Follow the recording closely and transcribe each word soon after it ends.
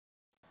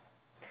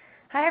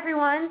Hi,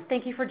 everyone.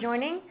 Thank you for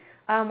joining.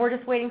 We're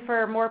just waiting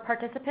for more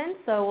participants,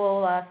 so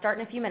we'll start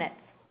in a few minutes.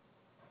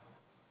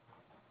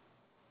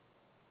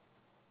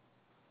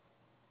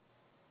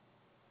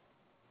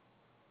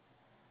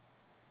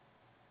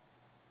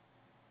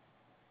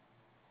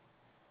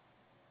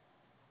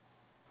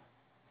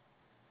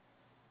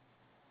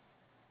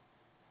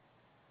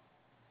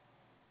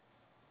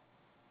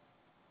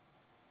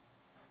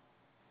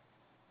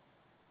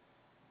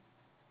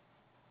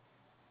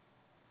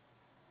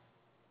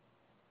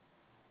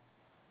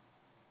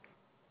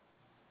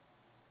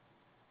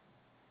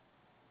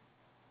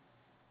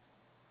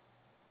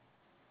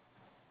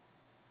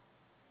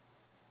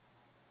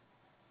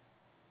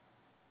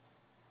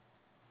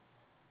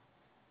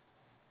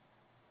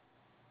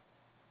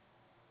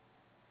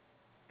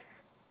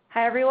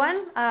 Hi,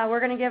 everyone.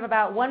 We're going to give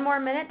about one more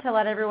minute to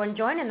let everyone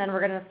join, and then we're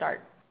going to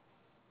start.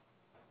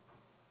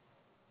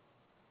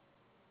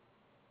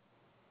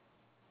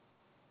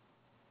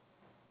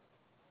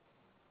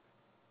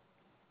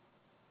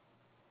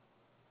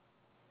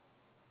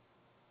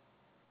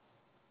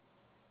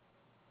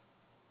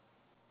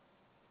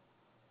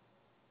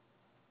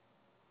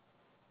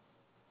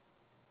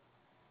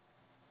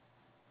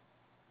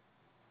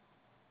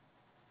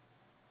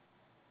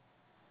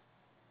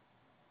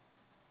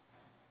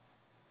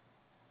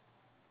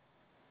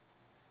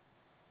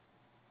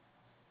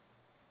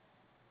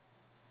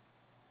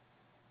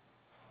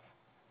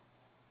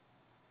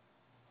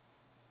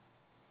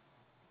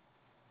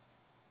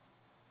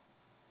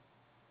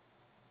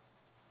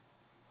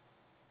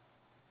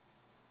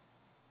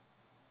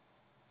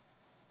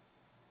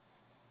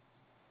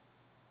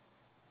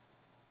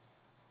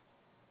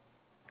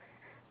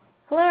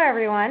 Hello,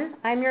 everyone.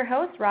 I'm your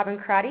host, Robin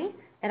Crotty,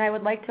 and I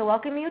would like to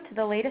welcome you to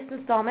the latest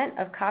installment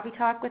of Coffee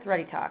Talk with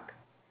ReadyTalk.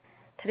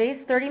 Today's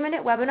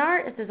 30-minute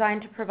webinar is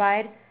designed to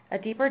provide a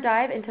deeper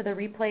dive into the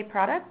Replay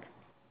product,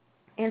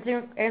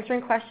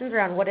 answering questions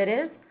around what it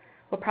is,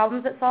 what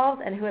problems it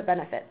solves, and who it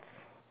benefits.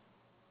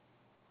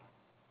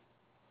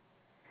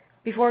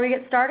 Before we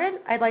get started,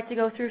 I'd like to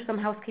go through some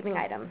housekeeping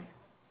items.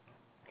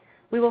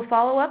 We will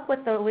follow up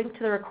with the link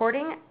to the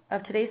recording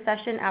of today's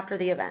session after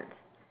the event.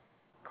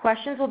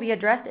 Questions will be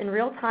addressed in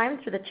real time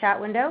through the chat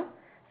window,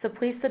 so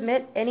please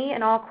submit any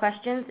and all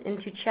questions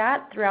into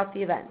chat throughout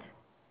the event.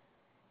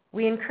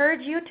 We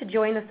encourage you to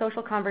join the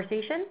social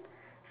conversation,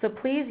 so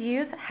please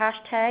use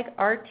hashtag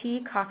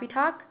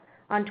 #RTCoffeeTalk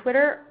on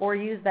Twitter or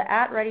use the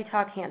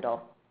 @ReadyTalk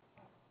handle.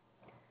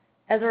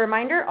 As a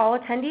reminder, all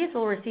attendees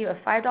will receive a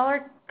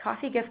 $5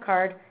 coffee gift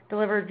card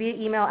delivered via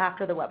email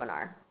after the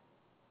webinar.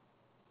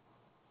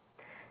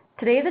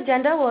 Today's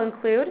agenda will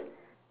include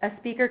a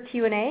speaker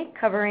Q&A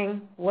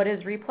covering what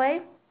is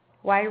Replay,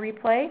 why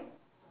Replay,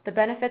 the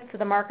benefits to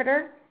the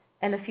marketer,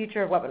 and the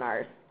future of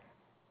webinars,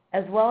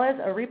 as well as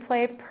a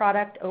Replay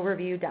product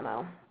overview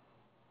demo.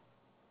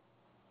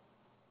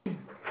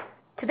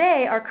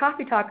 Today, our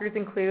coffee talkers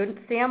include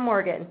Sam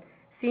Morgan,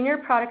 Senior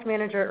Product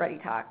Manager at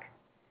ReadyTalk.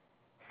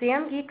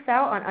 Sam geeks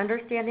out on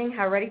understanding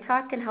how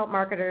ReadyTalk can help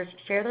marketers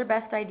share their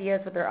best ideas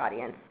with their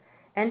audience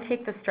and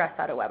take the stress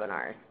out of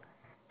webinars.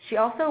 She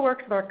also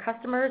works with our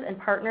customers and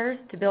partners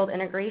to build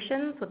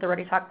integrations with the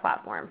ReadyTalk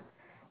platform,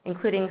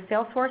 including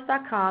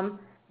Salesforce.com,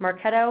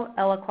 Marketo,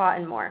 Eloqua,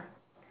 and more.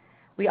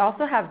 We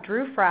also have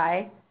Drew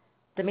Frey,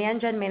 Demand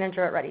Gen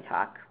Manager at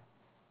ReadyTalk.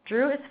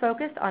 Drew is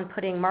focused on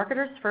putting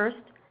marketers first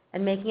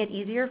and making it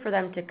easier for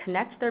them to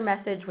connect their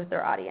message with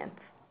their audience.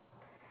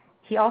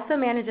 He also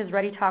manages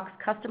ReadyTalk's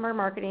customer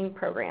marketing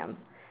programs,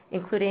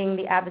 including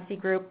the advocacy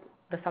group,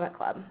 the Summit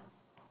Club.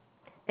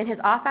 In his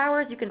off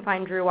hours, you can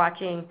find Drew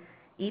watching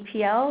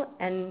EPL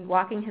and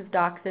walking his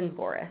dachshund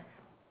Boris.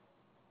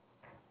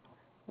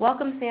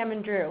 Welcome, Sam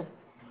and Drew.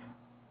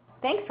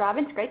 Thanks,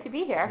 Robin. It's great to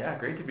be here. Yeah,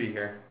 great to be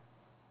here.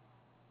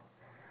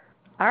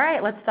 All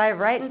right, let's dive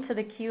right into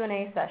the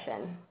Q&A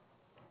session.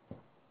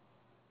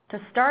 To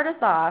start us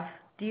off,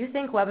 do you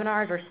think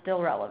webinars are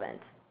still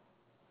relevant?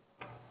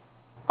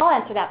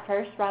 I'll answer that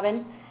first,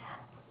 Robin.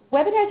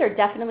 Webinars are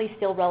definitely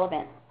still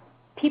relevant.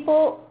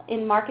 People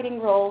in marketing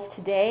roles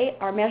today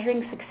are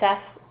measuring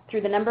success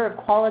through the number of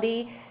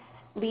quality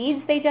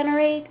leads they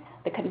generate,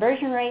 the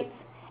conversion rates,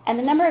 and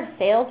the number of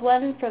sales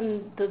won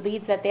from the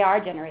leads that they are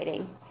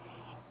generating.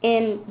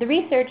 In the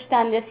research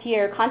done this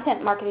year,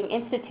 Content Marketing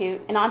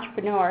Institute, an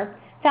entrepreneur,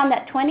 found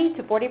that 20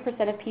 to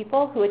 40% of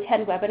people who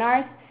attend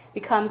webinars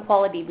become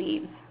quality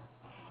leads.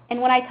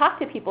 And when I talk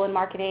to people in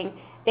marketing,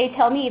 they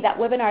tell me that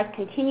webinars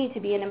continue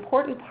to be an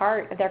important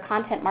part of their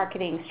content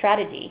marketing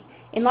strategy,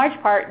 in large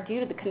part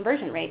due to the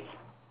conversion rates.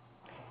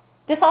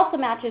 This also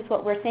matches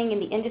what we're seeing in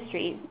the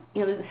industry.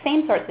 The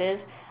same sources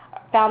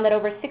found that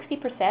over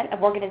 60%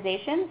 of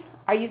organizations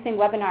are using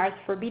webinars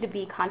for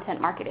B2B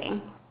content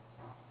marketing.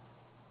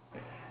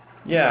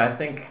 Yeah, I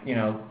think,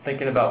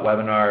 thinking about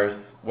webinars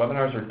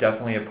are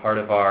definitely a part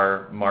of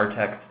our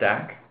MarTech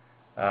stack.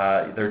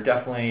 They're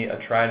definitely a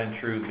tried and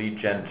true lead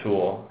gen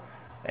tool.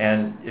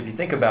 And if you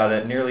think about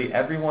it, nearly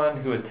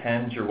everyone who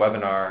attends your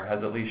webinar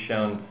has at least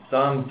shown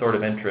some sort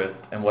of interest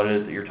in what it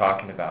is that you're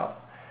talking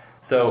about.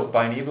 So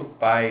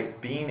by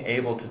being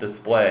able to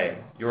display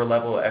your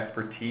level of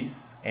expertise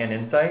and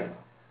insight,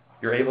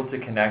 you're able to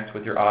connect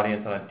with your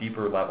audience on a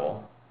deeper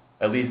level,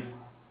 at least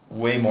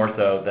way more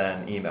so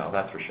than email,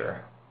 that's for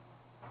sure.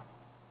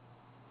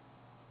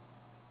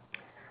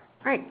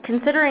 All right,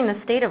 considering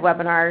the state of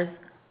webinars,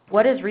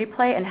 what is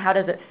Replay and how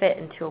does it fit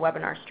into a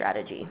webinar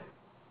strategy?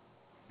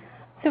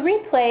 So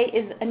Replay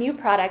is a new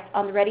product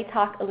on the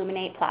ReadyTalk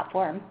Illuminate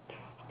platform.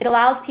 It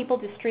allows people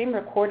to stream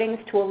recordings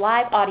to a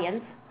live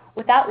audience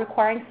without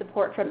requiring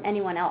support from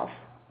anyone else.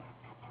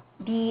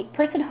 The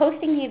person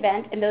hosting the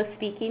event and those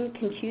speaking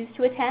can choose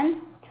to attend,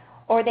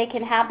 or they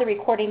can have the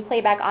recording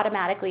playback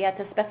automatically at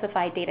the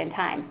specified date and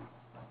time.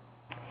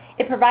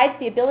 It provides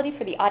the ability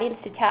for the audience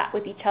to chat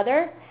with each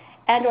other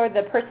and or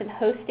the person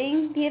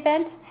hosting the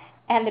event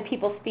and the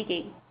people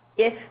speaking,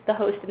 if the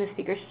host and the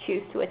speakers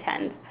choose to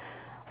attend.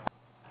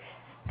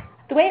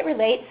 The way it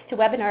relates to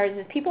webinars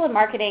is people in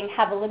marketing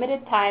have a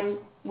limited time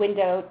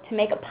window to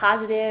make a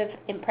positive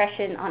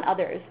impression on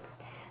others.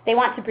 They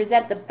want to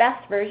present the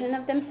best version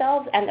of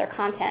themselves and their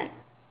content.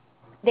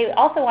 They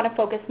also want to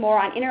focus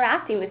more on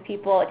interacting with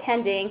people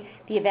attending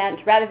the event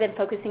rather than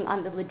focusing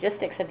on the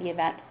logistics of the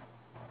event.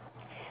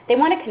 They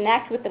want to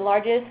connect with the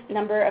largest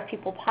number of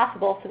people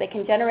possible so they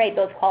can generate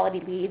those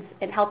quality leads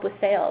and help with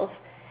sales.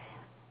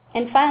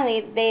 And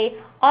finally, they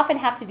often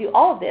have to do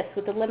all of this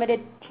with a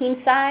limited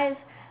team size,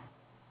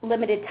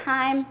 limited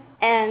time,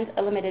 and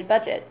a limited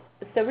budget.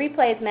 So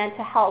Replay is meant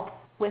to help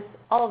with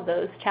all of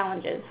those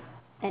challenges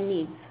and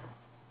needs.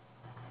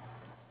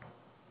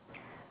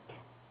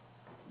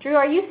 Drew,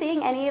 are you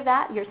seeing any of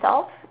that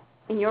yourself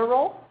in your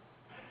role?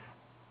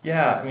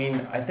 Yeah, I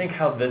mean, I think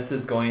how this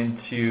is going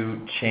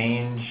to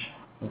change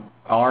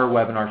our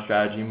webinar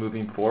strategy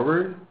moving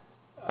forward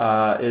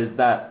is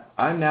that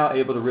I'm now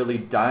able to really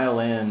dial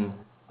in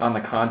on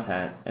the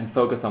content and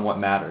focus on what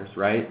matters,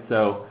 right?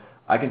 So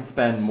I can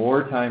spend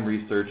more time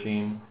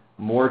researching,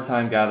 more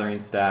time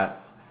gathering stats,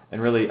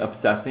 and really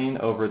obsessing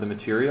over the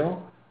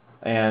material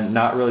and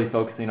not really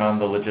focusing on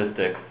the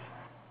logistics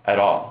at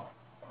all.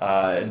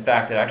 In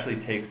fact, it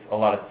actually takes a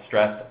lot of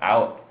stress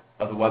out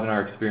of the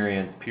webinar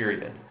experience,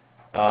 period.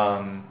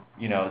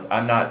 You know,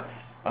 I'm not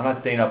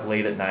staying up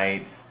late at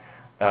night,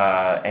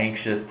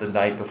 anxious the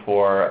night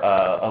before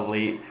a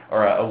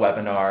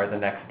webinar the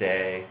next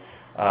day.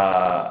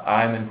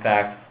 I'm in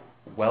fact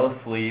well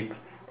asleep,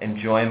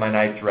 enjoying my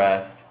night's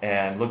rest,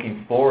 and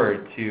looking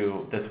forward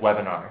to this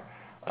webinar.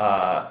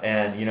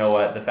 And you know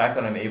what? The fact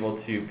that I'm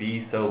able to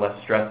be so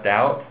less stressed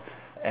out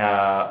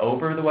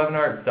over the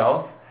webinar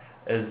itself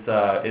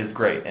is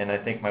great, and I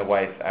think my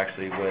wife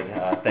actually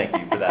would thank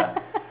you for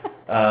that.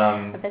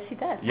 I bet she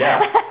does.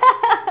 Yeah.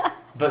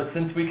 But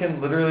since we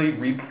can literally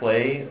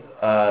replay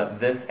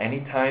this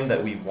anytime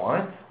that we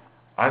want,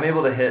 I'm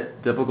able to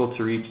hit difficult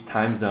to reach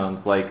time zones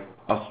like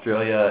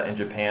Australia and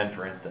Japan,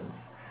 for instance.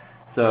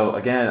 So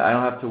again, I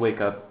don't have to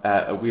wake up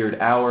at a weird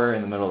hour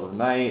in the middle of the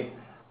night.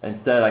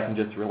 Instead, I can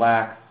just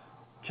relax,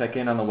 check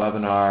in on the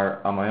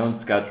webinar on my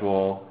own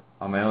schedule,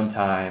 on my own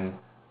time,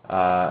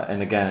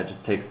 and again, it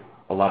just takes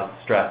a lot of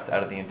stress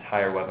out of the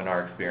entire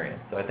webinar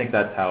experience. So I think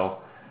that's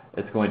how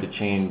it's going to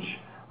change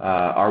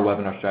our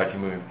webinar strategy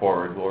moving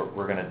forward.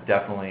 We're going to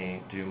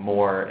definitely do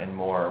more and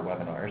more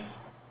webinars.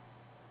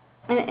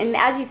 And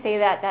as you say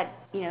that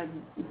you know,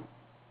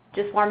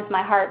 just warms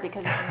my heart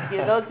because you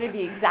know, those are the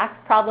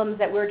exact problems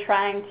that we're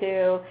trying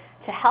to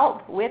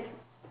help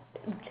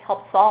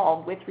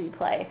solve with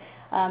Replay.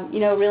 You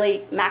know,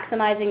 really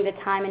maximizing the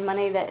time and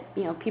money that,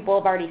 you know, people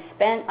have already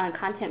spent on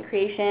content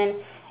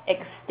creation,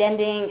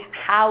 extending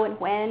how and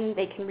when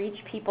they can reach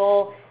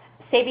people,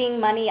 saving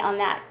money on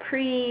that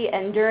pre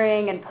and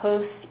during and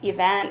post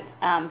event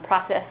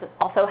process,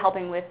 also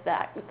helping with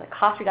the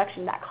cost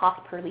reduction, that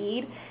cost per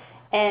lead.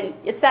 And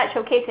it's that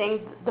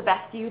showcasing the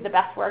best you, the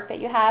best work that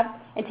you have,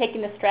 and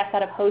taking the stress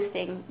out of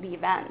hosting the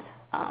event.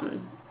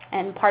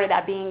 And part of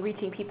that being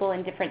reaching people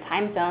in different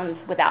time zones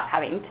without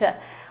having to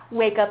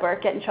wake up or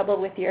get in trouble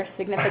with your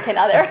significant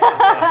other.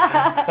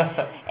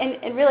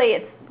 And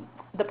really,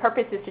 the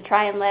purpose is to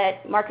try and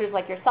let marketers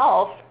like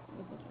yourself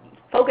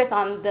focus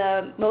on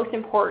the most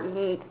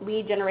important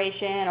lead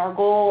generation or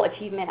goal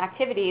achievement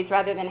activities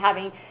rather than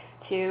having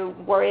to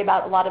worry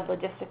about a lot of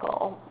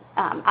logistical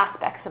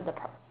aspects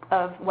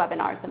of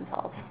webinars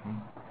themselves. Mm-hmm.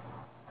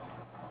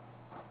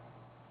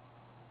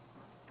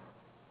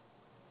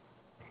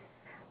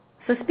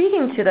 So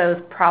speaking to those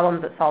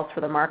problems it solves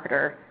for the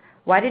marketer,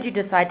 why did you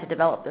decide to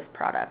develop this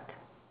product?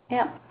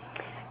 Yeah.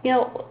 You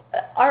know,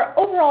 our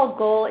overall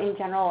goal in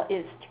general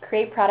is to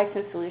create products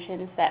and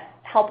solutions that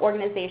help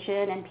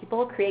organization and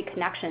people create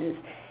connections.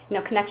 You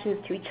know, connections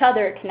to each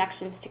other,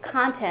 connections to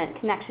content,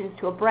 connections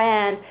to a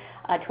brand,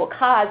 to a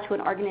cause, to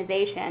an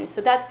organization.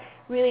 So that's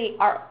really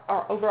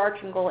our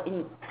overarching goal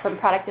from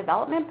product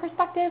development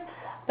perspective.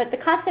 But the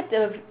concept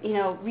of, you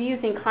know,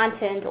 reusing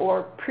content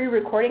or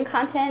pre-recording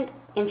content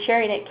and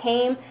sharing it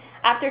came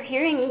after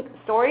hearing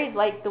stories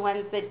like the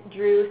ones that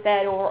Drew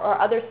said or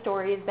other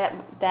stories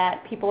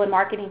that people in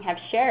marketing have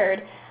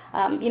shared,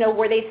 you know,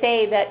 where they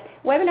say that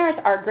webinars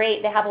are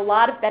great, they have a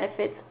lot of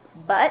benefits,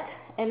 but,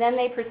 And then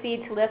they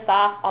proceed to list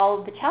off all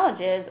of the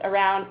challenges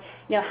around,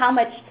 how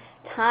much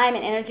time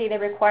and energy they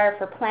require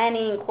for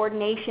planning,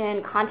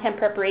 coordination, content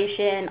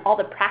preparation, all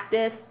the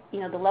practice,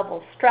 the level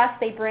of stress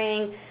they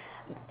bring,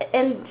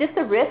 and just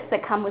the risks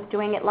that come with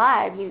doing it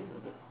live.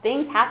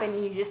 Things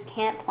happen, you just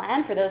can't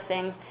plan for those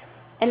things.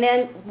 And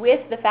then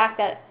with the fact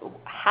that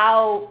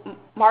how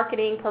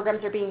marketing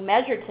programs are being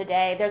measured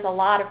today, there's a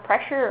lot of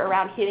pressure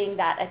around hitting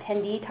that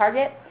attendee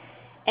target.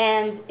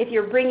 And if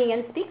you're bringing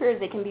in speakers,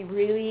 they can be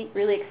really,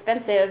 really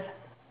expensive.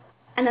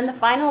 And then the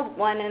final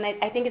one, and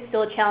I think it's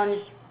still a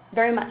challenge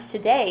very much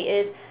today,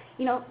 is,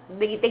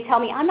 they tell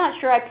me, I'm not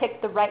sure I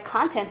picked the right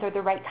content or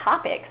the right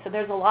topic. So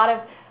there's a lot of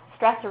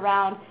stress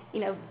around,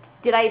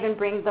 did I even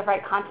bring the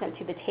right content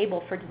to the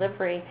table for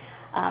delivery?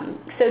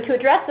 So to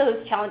address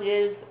those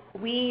challenges,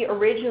 we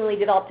originally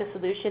developed a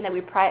solution that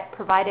we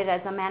provided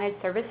as a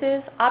managed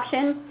services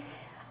option.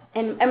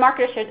 And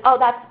marketers said, oh,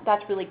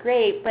 that's really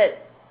great,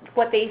 but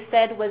what they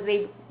said was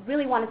they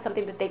really wanted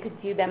something that they could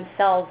do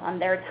themselves on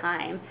their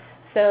time.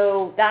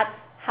 So that's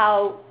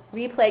how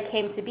Replay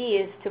came to be,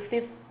 is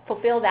to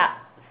fulfill that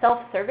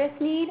self-service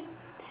need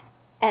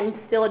and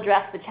still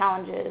address the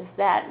challenges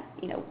that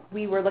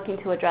we were looking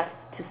to address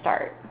to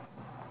start.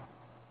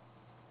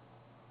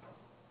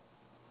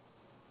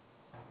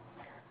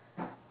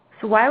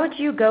 So why would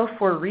you go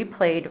for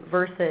replayed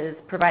versus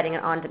providing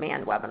an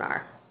on-demand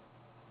webinar?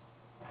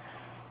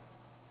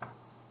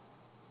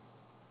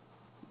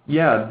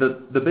 Yeah,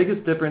 the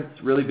biggest difference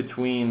really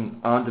between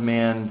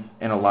on-demand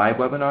and a live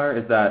webinar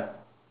is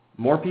that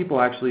more people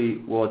actually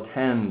will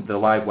attend the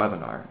live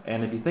webinar.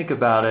 And if you think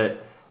about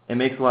it, it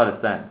makes a lot of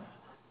sense.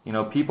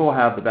 People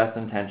have the best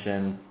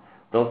intentions.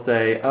 They'll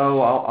say, oh,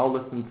 I'll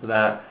listen to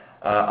that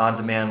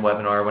on-demand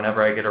webinar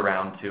whenever I get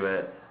around to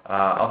it.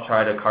 I'll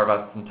try to carve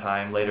out some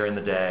time later in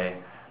the day.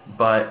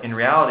 But in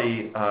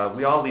reality,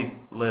 we all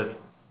live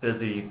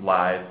busy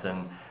lives,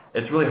 and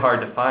it's really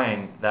hard to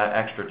find that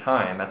extra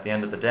time at the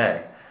end of the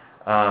day.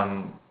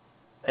 And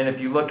if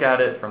you look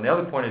at it from the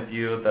other point of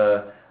view,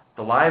 the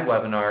live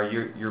webinar,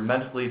 you're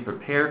mentally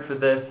prepared for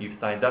this. You've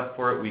signed up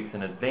for it weeks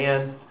in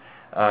advance.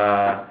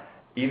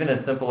 Even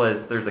as simple as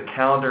there's a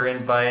calendar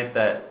invite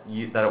that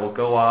it will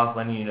go off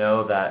letting you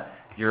know that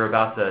you're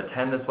about to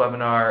attend this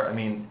webinar. I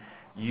mean,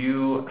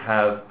 you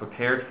have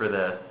prepared for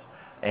this,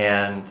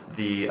 and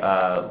the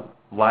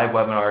live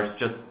webinars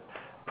just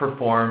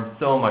perform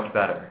so much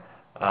better.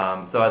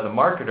 So as a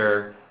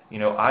marketer,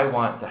 I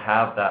want to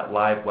have that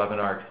live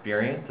webinar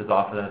experience as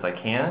often as I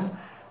can,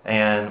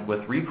 and with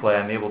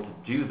Replay, I'm able to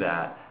do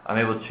that. I'm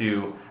able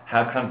to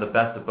have kind of the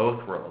best of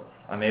both worlds.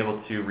 I'm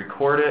able to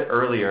record it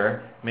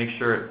earlier, make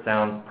sure it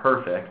sounds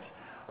perfect,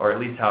 or at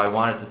least how I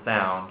want it to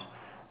sound,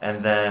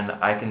 and then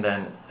I can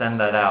then send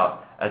that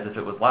out as if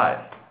it was live.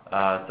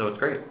 So it's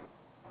great.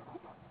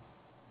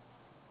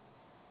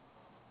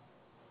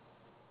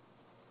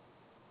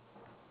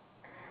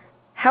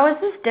 How is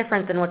this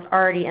different than what's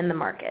already in the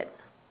market?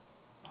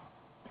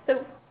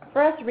 So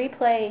for us,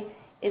 Replay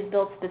is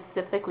built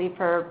specifically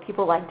for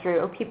people like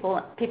Drew,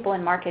 people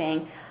in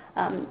marketing.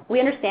 We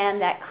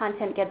understand that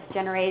content gets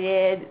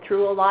generated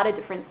through a lot of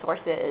different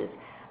sources.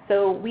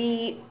 So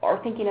we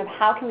are thinking of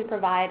how can we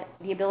provide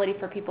the ability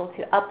for people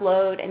to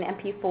upload an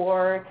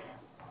MP4,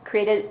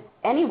 create it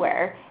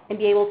anywhere, and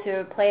be able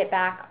to play it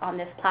back on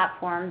this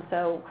platform.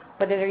 So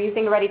whether they're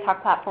using a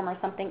ReadyTalk platform or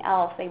something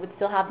else, they would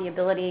still have the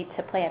ability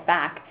to play it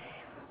back.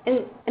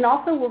 And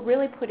also we're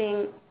really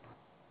putting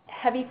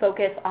heavy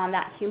focus on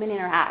that human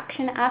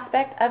interaction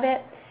aspect of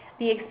it.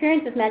 The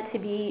experience is meant to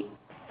be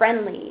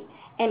friendly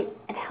and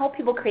help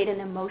people create an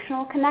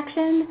emotional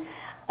connection.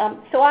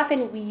 So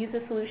often we use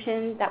a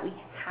solution that we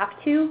have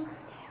to.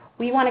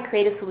 We want to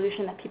create a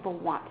solution that people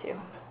want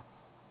to.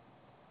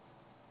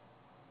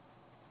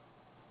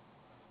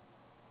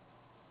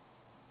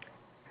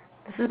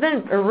 This has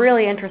been a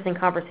really interesting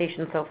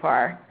conversation so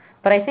far,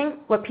 but I think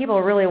what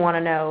people really want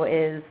to know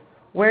is,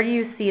 where do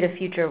you see the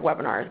future of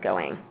webinars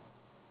going?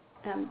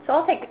 So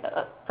I'll take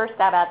a first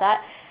stab at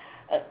that.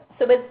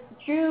 So as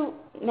Drew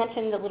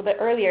mentioned a little bit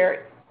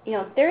earlier,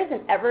 there is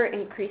an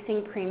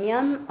ever-increasing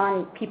premium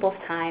on people's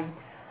time.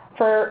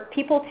 For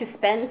people to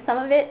spend some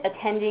of it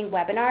attending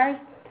webinars,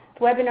 the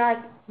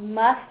webinars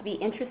must be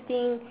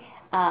interesting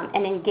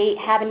and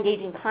have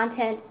engaging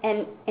content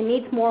and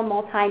needs more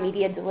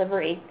multimedia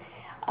delivery.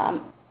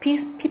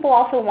 People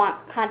also want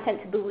content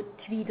to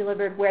be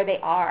delivered where they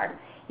are.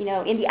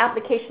 In the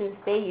applications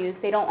they use,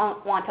 they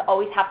don't want to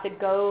always have to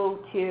go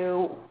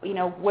to,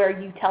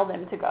 where you tell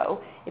them to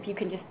go. If you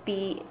can just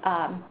be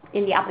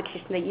in the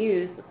application they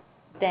use,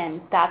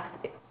 then that's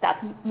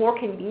more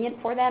convenient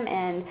for them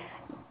and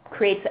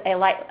creates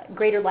a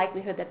greater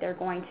likelihood that they're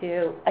going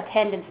to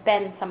attend and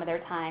spend some of their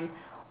time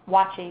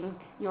watching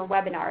your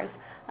webinars.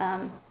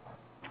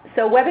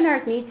 So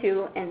webinars need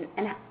to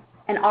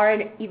and are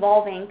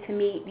evolving to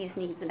meet these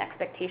needs and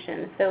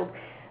expectations. So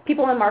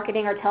people in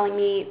marketing are telling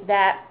me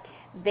that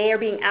they are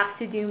being asked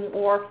to do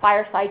more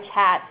fireside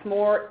chats,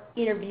 more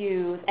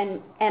interviews,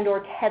 and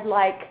or TED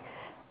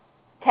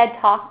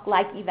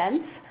Talk-like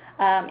events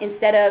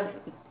instead of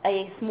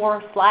a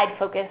more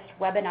slide-focused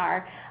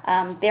webinar.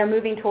 They're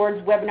moving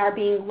towards webinar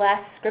being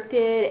less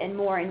scripted and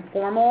more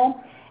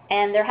informal,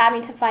 and they're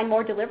having to find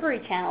more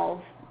delivery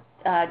channels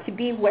to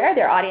be where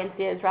their audience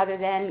is rather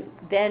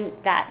than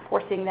that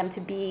forcing them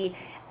to be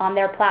on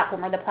their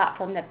platform or the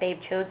platform that they've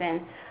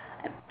chosen.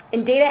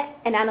 And data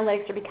and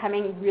analytics are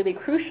becoming really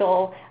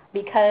crucial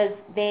because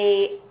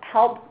they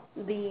help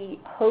the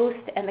host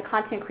and the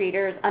content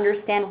creators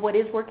understand what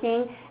is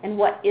working and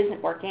what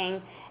isn't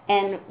working,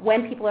 and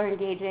when people are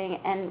engaging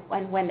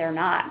and when they're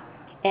not.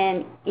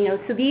 And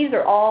so these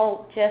are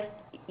all just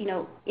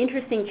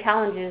interesting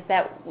challenges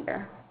that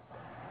we're.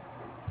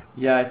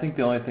 Yeah, I think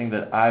the only thing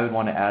that I would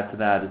want to add to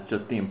that is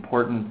just the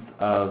importance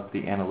of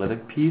the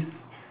analytic piece.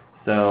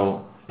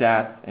 So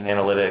stats and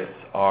analytics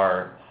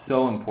are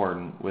so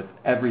important with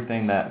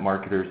everything that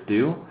marketers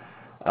do,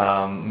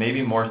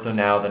 maybe more so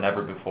now than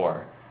ever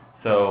before.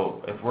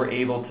 So if we're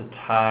able to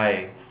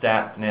tie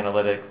stats and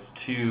analytics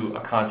to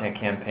a content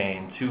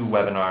campaign, to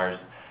webinars,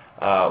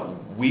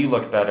 we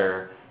look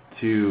better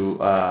to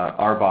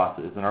our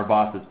bosses and our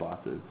bosses'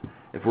 bosses.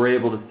 If we're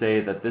able to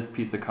say that this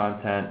piece of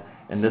content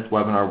in this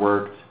webinar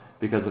worked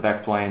because of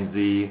X, Y, and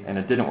Z, and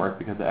it didn't work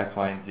because of X,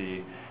 Y, and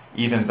Z,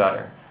 even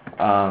better.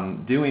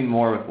 Doing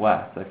more with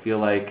less. I feel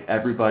like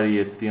everybody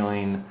is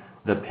feeling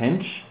the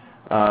pinch,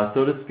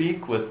 so to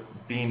speak, with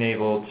being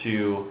able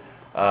to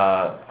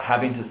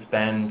having to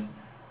spend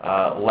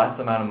less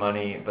amount of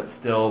money but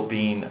still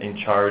being in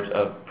charge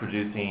of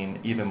producing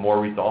even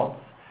more results.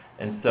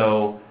 And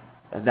so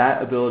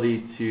that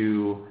ability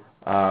to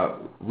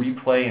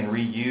replay and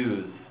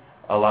reuse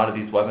a lot of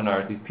these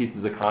webinars, these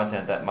pieces of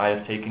content that might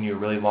have taken you a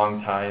really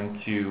long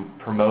time to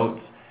promote,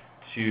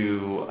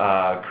 to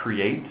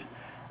create,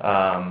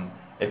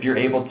 if you're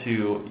able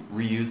to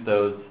reuse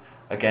those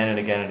again and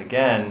again and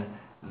again,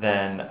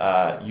 then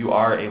you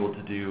are able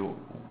to do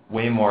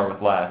way more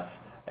with less,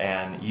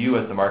 and you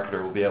as the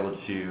marketer will be able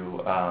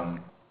to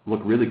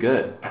look really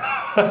good.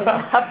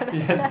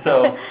 and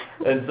so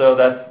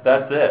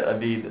that's it. I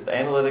mean, the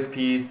analytic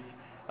piece,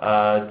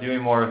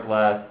 doing more with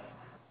less,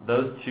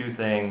 those two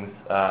things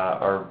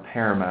are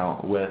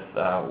paramount with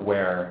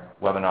where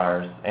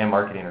webinars and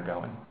marketing are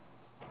going.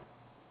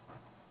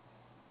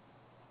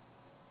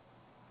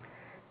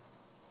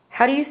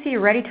 How do you see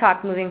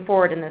ReadyTalk moving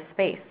forward in this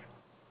space?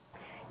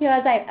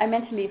 As I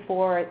mentioned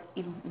before,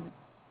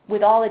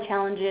 with all the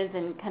challenges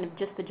and kind of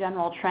just the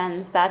general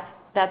trends,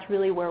 that's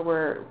really where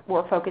we're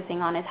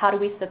focusing on, is how do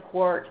we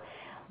support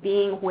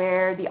being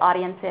where the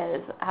audience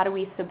is? How do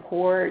we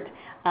support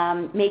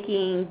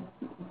being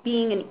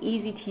an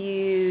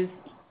easy-to-use,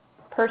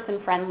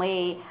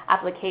 person-friendly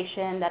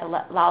application that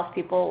allows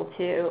people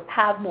to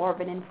have more of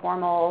an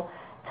informal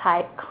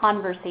type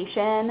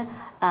conversation?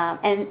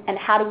 And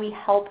how do we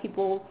help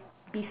people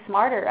be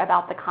smarter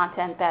about the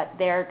content that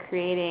they're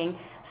creating?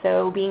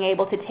 So being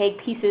able to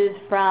take pieces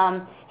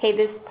from, hey,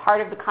 this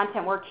part of the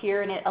content worked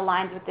here and it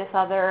aligns with this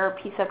other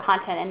piece of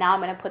content, and now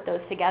I'm going to put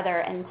those together.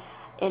 And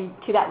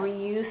to that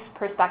reuse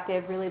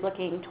perspective, really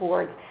looking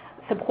towards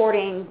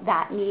supporting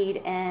that need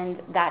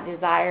and that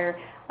desire,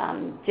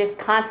 just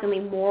constantly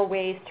more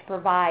ways to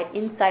provide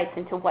insights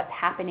into what's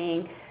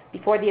happening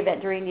before the event,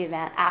 during the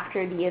event,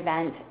 after the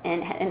event,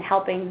 and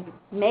helping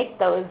make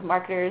those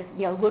marketers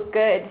look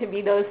good, to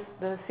be those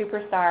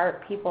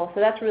superstar people. So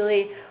that's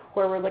really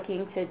where we're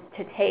looking to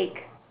take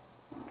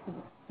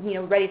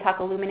ReadyTalk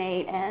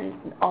Illuminate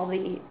and all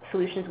the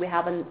solutions we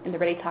have in the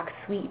ReadyTalk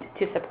suite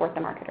to support the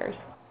marketers.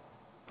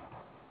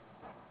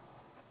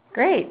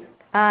 Great.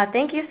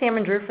 Thank you, Sam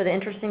and Drew, for the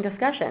interesting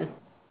discussion.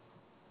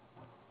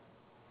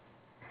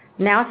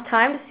 Now it's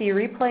time to see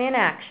replay in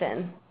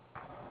action.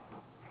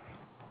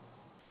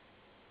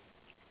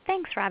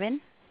 Thanks, Robin.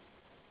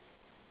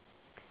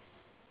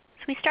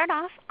 So we start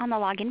off on the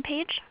login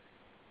page.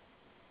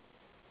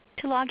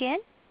 To log in,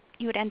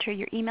 you would enter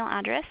your email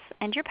address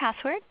and your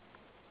password.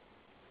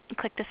 And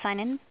click the sign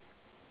in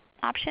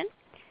option.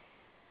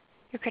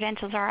 Your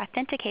credentials are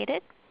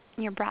authenticated,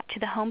 and you're brought to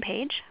the home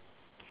page.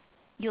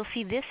 You'll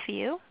see this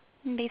view,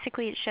 and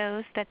basically it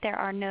shows that there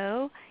are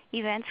no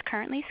events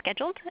currently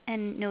scheduled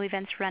and no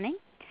events running,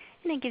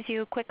 and it gives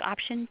you a quick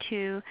option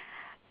to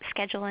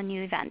schedule a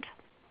new event.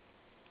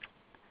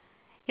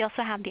 You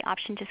also have the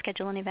option to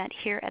schedule an event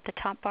here at the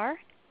top bar,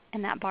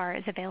 and that bar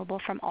is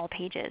available from all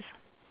pages.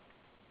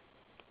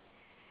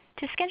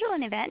 To schedule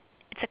an event,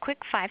 it's a quick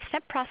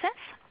 5-step process.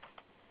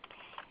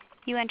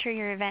 You enter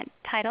your event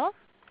title.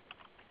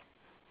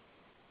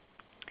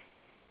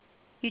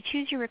 You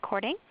choose your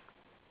recording.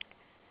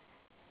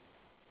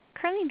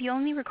 Currently, the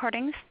only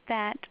recordings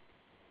that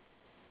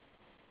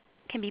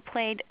can be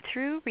played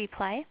through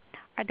replay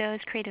are those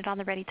created on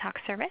the ReadyTalk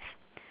service.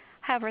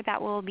 However,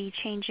 that will be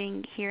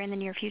changing here in the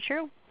near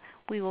future.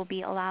 We will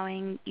be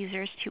allowing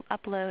users to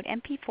upload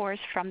MP4s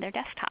from their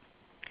desktop.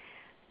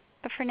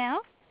 But for now,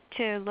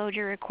 to load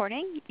your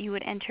recording, you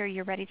would enter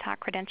your ReadyTalk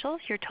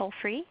credentials, your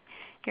toll-free,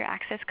 your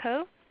access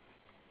code,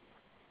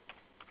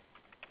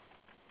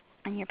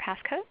 and your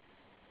passcode.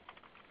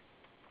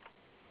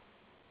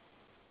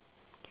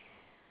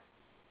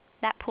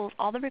 That pulls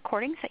all the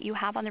recordings that you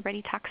have on the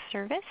ReadyTalk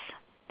service.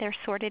 They're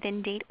sorted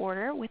in date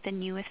order with the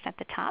newest at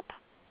the top.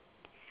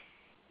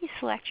 You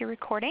select your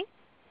recording.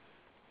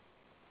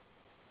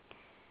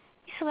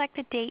 You select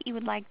the date you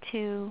would like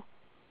to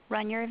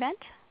run your event.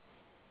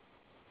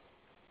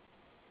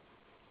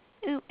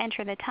 You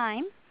enter the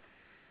time.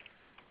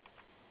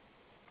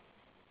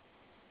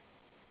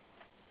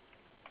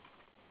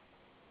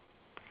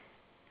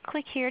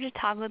 Click here to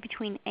toggle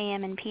between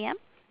AM and PM.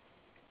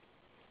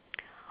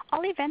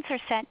 All events are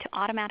set to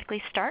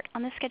automatically start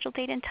on the scheduled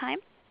date and time.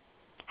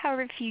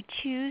 However, if you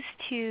choose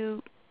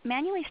to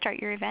manually start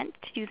your event,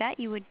 to do that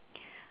you would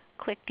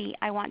click the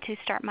I want to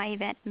start my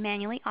event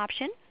manually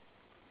option,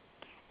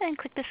 and then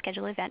click the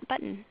Schedule Event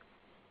button.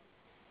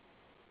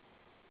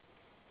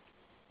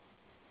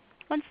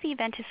 Once the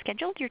event is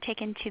scheduled, you're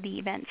taken to the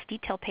event's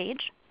detail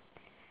page.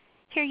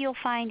 Here you'll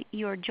find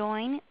your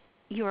join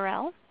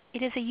URL.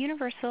 It is a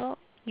universal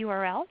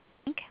URL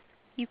link.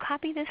 You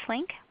copy this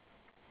link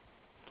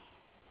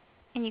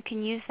and you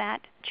can use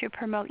that to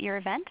promote your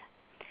event.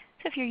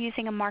 So if you're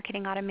using a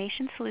marketing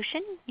automation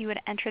solution, you would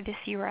enter this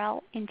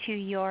URL into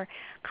your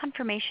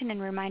confirmation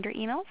and reminder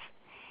emails.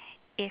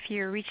 If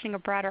you're reaching a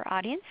broader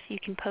audience, you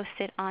can post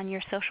it on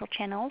your social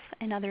channels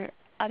and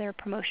other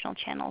promotional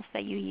channels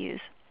that you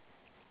use.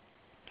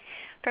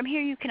 From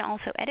here you can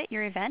also edit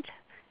your event,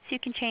 so you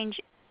can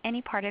change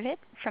any part of it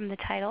from the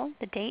title,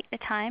 the date, the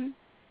time,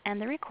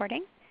 and the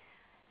recording.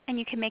 And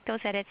you can make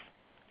those edits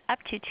up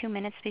to 2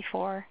 minutes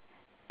before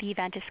the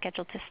event is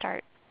scheduled to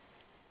start.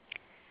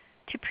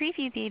 To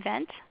preview the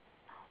event,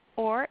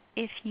 or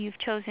if you've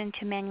chosen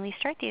to manually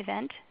start the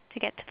event, to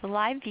get to the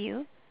live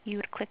view, you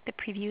would click the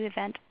Preview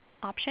Event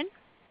option.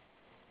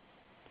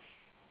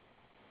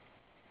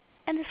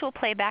 And this will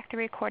play back the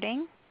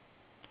recording.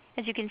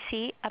 As you can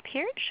see up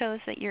here, it shows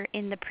that you're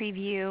in the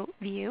preview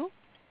view.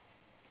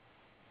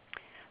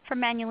 For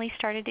manually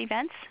started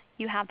events,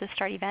 you have the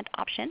Start Event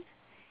option.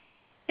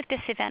 If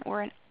this event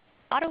were an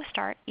auto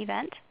start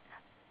event,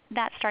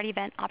 that Start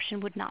Event option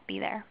would not be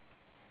there.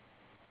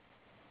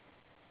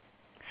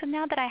 So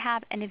now that I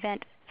have an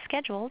event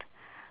scheduled,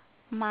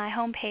 my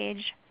home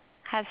page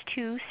has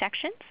 2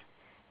 sections,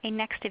 a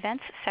Next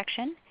Events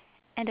section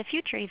and a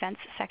Future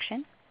Events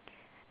section.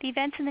 The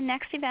events in the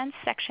Next Events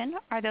section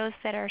are those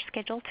that are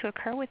scheduled to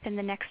occur within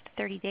the next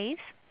 30 days,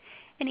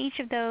 and each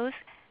of those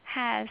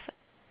has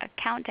a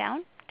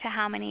countdown to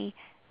how many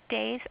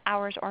days,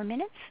 hours, or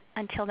minutes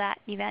until that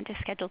event is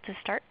scheduled to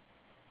start.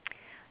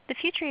 The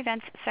Future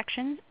Events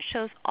section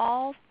shows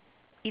all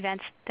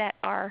events that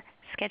are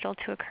scheduled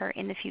to occur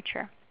in the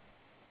future.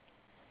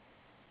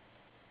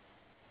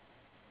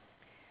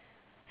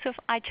 So if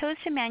I chose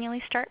to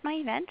manually start my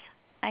event,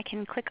 I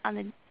can click on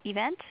the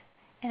event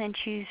and then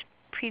choose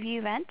Preview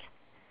Event.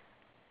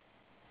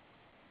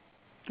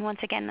 And once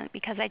again,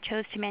 because I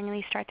chose to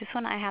manually start this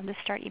one, I have the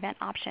Start Event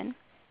option.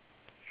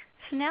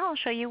 So now I'll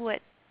show you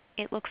what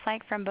it looks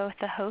like from both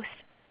the host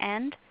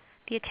and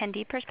the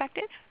attendee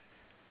perspective.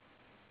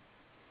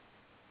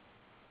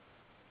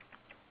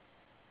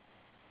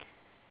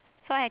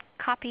 So I had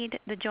copied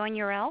the join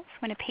URL, so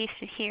I'm going to paste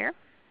it here.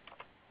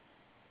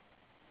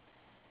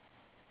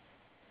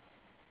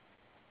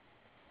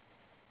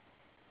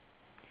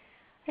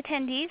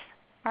 Attendees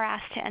are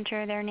asked to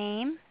enter their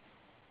name,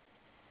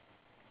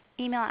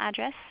 email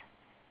address,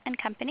 and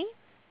company.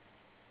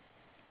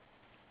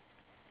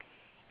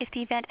 If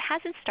the event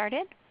hasn't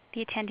started,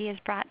 the attendee is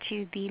brought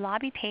to the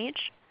lobby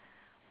page.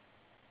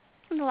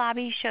 And the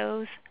lobby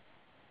shows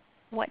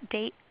what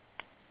date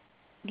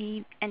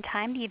and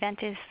time the event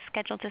is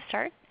scheduled to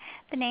start,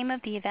 the name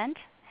of the event,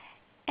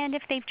 and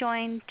if they've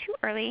joined too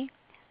early,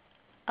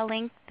 a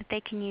link that they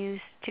can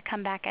use to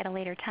come back at a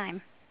later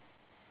time.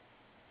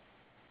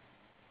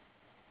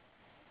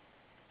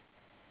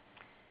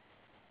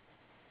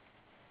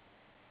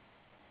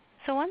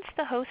 So once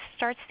the host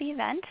starts the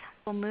event,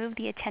 we'll move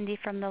the attendee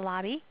from the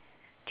lobby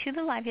to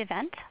the live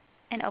event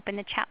and open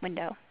the chat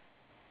window.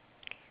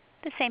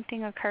 The same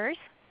thing occurs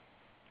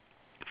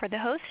for the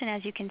host, and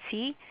as you can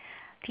see,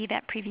 the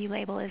event preview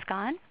label is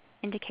gone,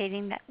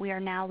 indicating that we are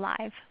now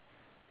live.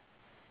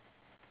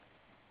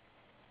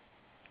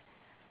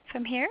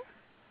 From here,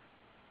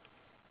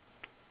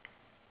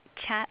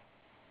 chat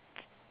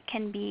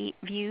can be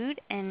viewed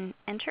and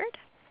entered.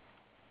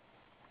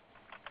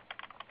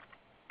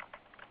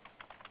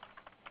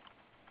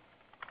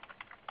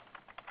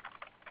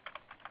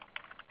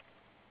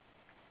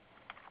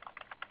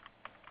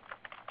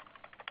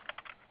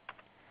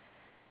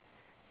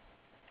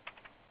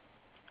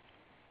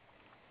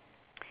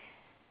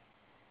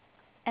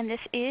 And this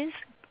is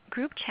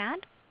group chat,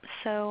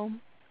 so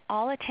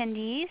all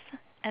attendees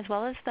as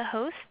well as the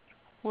host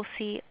will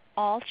see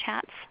all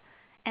chats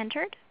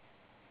entered.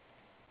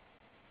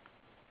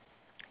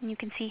 And you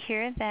can see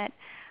here that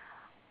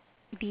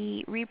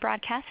the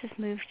rebroadcast has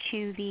moved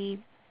to the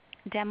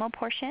demo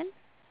portion.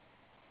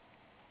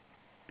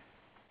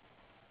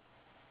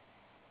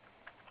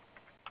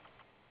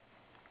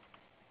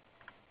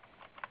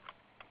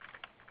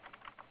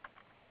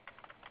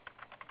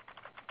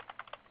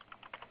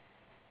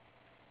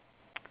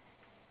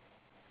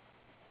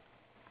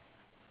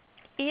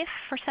 If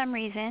for some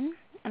reason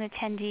an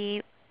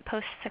attendee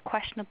posts a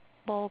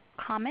questionable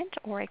comment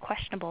or a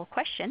questionable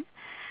question,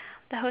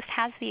 the host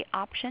has the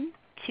option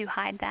to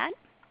hide that.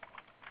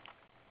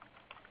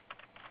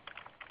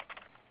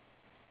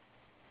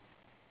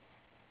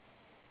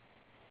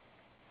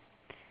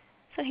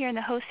 So here in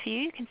the host view,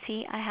 you can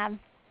see I have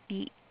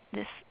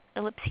this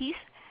ellipses,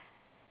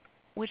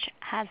 which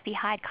has the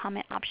hide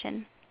comment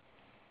option.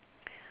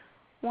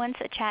 Once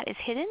a chat is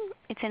hidden,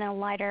 it's in a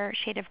lighter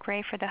shade of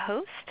gray for the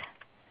host.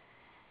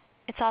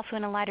 It's also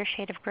in a lighter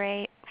shade of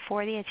gray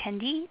for the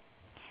attendee,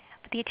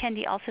 but the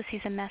attendee also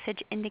sees a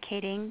message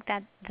indicating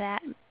that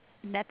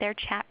their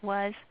chat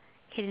was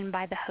hidden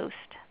by the host.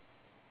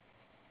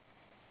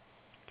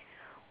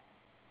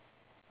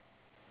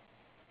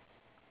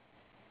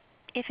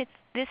 If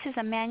this is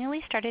a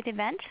manually started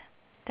event,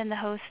 then the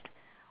host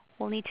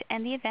will need to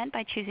end the event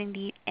by choosing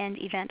the End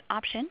Event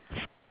option.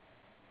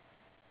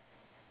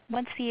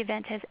 Once the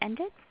event has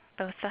ended,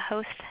 both the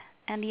host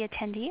and the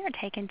attendee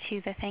are taken to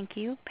the Thank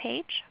You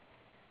page.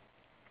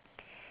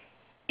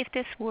 If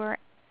this were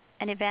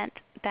an event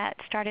that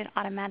started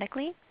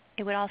automatically,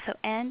 it would also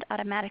end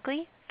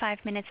automatically 5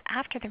 minutes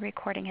after the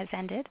recording has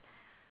ended.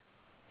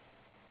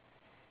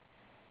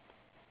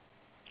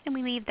 And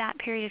we leave that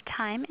period of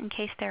time in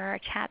case there are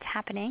chats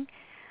happening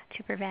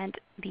to prevent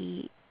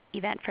the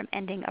event from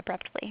ending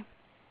abruptly.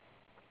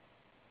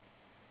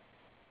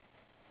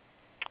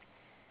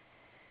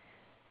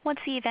 Once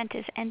the event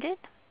is ended,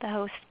 the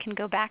host can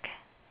go back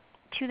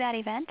to that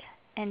event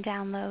and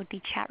download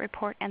the chat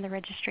report and the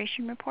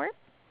registration report.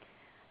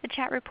 The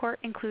chat report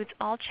includes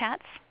all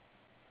chats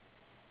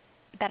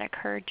that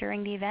occurred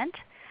during the event.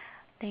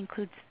 It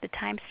includes the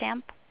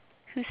timestamp,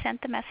 who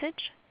sent the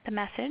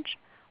message,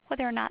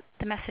 whether or not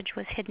the message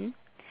was hidden,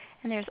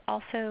 and there's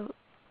also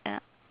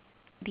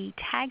the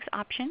tags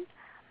option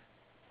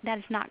that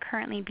is not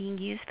currently being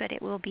used, but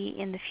it will be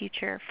in the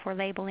future for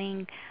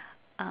labeling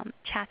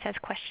chats as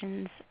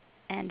questions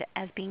and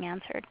as being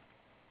answered.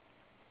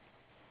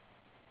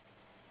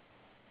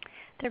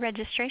 The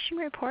registration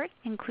report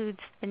includes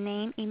the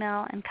name,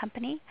 email, and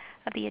company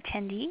of the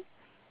attendee,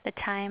 the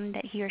time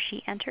that he or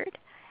she entered,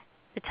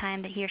 the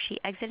time that he or she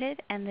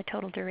exited, and the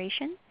total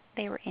duration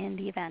they were in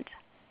the event.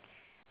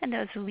 And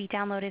those will be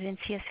downloaded in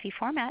CSV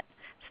format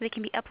so they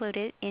can be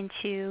uploaded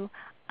into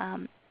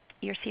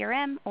your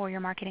CRM or your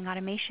marketing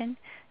automation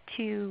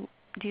to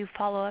do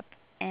follow-up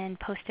and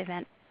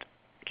post-event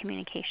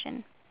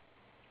communication.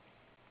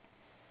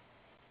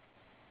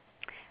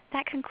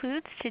 That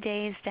concludes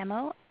today's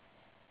demo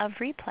of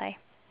Replay.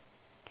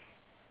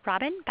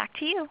 Robin, back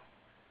to you.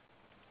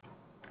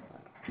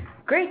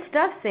 Great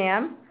stuff,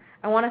 Sam.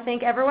 I want to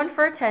thank everyone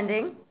for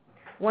attending.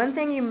 One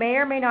thing you may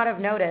or may not have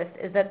noticed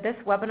is that this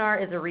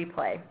webinar is a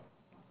replay.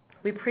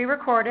 We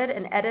pre-recorded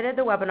and edited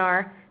the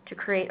webinar to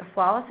create a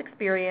flawless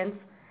experience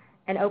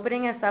and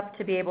opening us up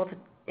to be able to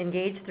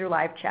engage through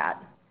live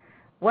chat.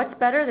 What's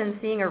better than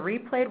seeing a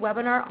replayed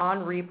webinar on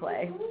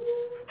replay?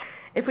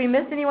 If we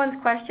missed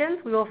anyone's questions,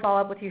 we will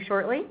follow up with you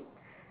shortly.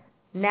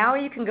 Now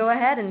you can go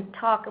ahead and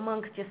talk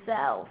amongst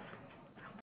yourselves.